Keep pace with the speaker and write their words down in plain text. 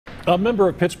A member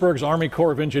of Pittsburgh's Army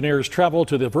Corps of Engineers traveled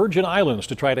to the Virgin Islands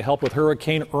to try to help with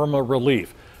Hurricane Irma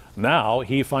relief. Now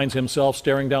he finds himself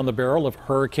staring down the barrel of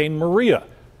Hurricane Maria.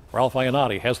 Ralph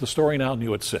Iannotti has the story now,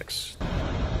 new at 6.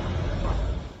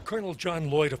 Colonel John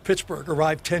Lloyd of Pittsburgh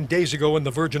arrived 10 days ago in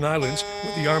the Virgin Islands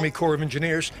with the Army Corps of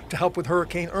Engineers to help with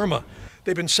Hurricane Irma.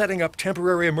 They've been setting up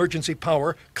temporary emergency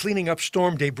power, cleaning up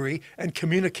storm debris, and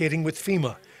communicating with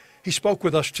FEMA. He spoke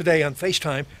with us today on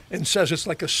FaceTime and says it's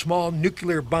like a small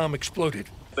nuclear bomb exploded.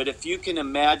 But if you can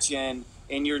imagine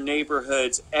in your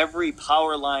neighborhoods, every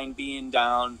power line being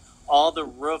down, all the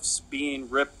roofs being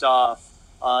ripped off,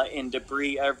 and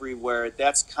debris everywhere,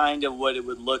 that's kind of what it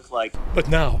would look like. But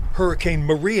now, Hurricane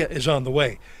Maria is on the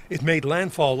way. It made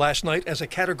landfall last night as a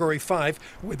Category 5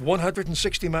 with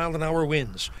 160-mile-an-hour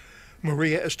winds.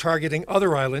 Maria is targeting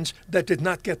other islands that did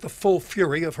not get the full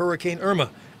fury of Hurricane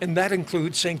Irma, and that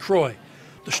includes St. Croix.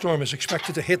 The storm is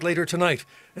expected to hit later tonight,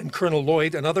 and Colonel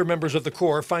Lloyd and other members of the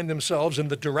Corps find themselves in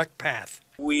the direct path.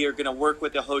 We are going to work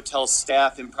with the hotel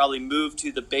staff and probably move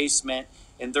to the basement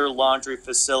in their laundry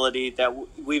facility that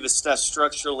we've assessed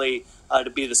structurally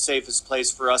to be the safest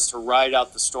place for us to ride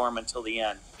out the storm until the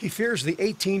end. He fears the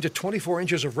 18 to 24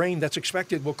 inches of rain that's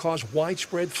expected will cause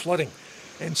widespread flooding,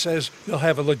 and says they'll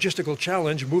have a logistical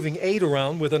challenge moving aid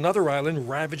around with another island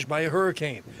ravaged by a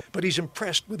hurricane. But he's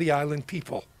impressed with the island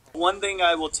people. One thing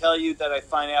I will tell you that I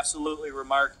find absolutely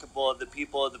remarkable of the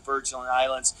people of the Virgin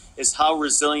Islands is how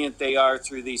resilient they are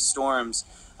through these storms.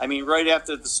 I mean, right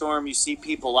after the storm, you see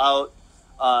people out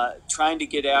trying to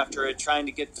get after it, trying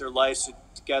to get their lives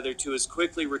together to as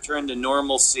quickly return to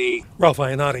normalcy. Ralph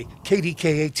Iannotti,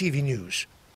 KDKA-TV News.